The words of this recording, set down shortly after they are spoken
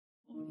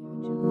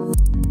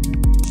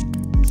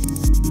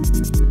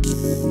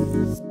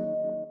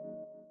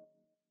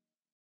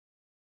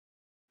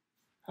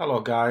Hello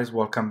guys,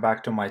 welcome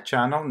back to my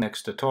channel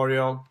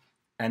NexTutorial,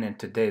 and in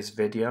today's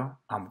video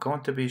I'm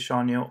going to be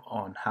showing you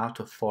on how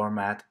to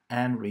format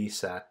and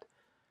reset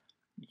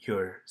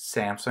your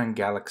Samsung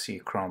Galaxy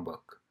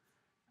Chromebook.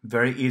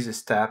 Very easy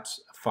steps,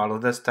 follow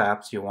the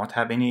steps, you won't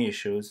have any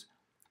issues.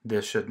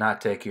 This should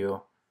not take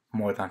you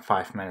more than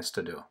 5 minutes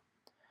to do.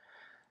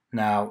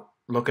 Now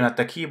looking at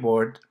the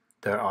keyboard,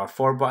 there are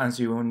 4 buttons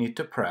you need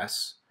to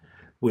press,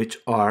 which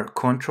are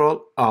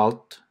Ctrl,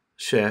 Alt,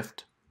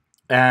 Shift,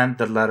 and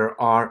the letter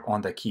R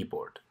on the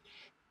keyboard.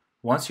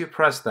 Once you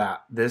press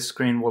that, this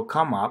screen will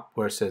come up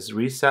where it says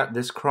reset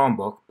this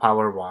Chromebook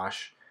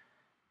Powerwash,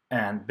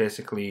 and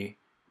basically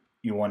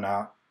you want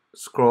to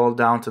scroll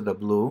down to the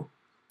blue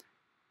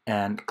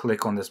and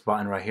click on this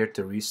button right here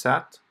to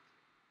reset.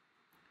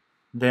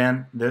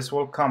 Then this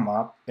will come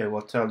up. It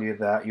will tell you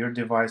that your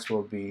device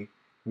will be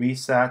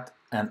reset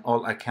and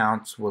all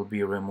accounts will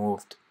be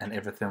removed and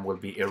everything will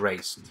be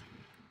erased.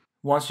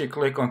 Once you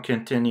click on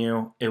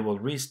continue, it will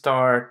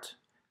restart.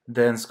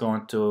 Then it's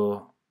going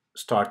to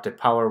start the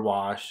power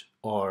wash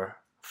or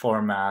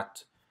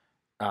format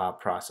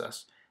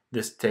process.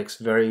 This takes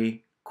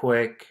very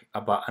quick,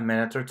 about a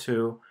minute or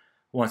two.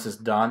 Once it's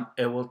done,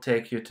 it will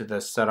take you to the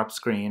setup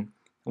screen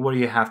where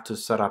you have to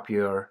set up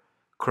your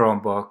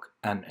Chromebook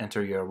and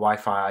enter your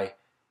Wi-Fi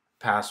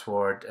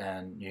password,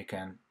 and you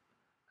can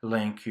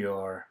link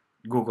your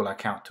Google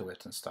account to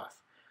it and stuff.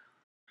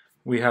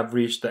 We have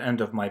reached the end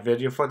of my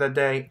video for the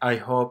day. I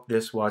hope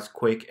this was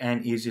quick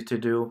and easy to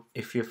do.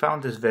 If you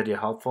found this video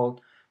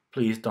helpful,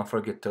 please don't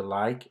forget to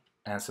like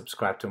and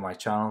subscribe to my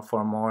channel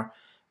for more.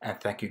 And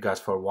thank you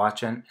guys for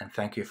watching, and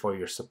thank you for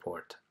your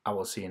support. I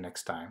will see you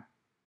next time.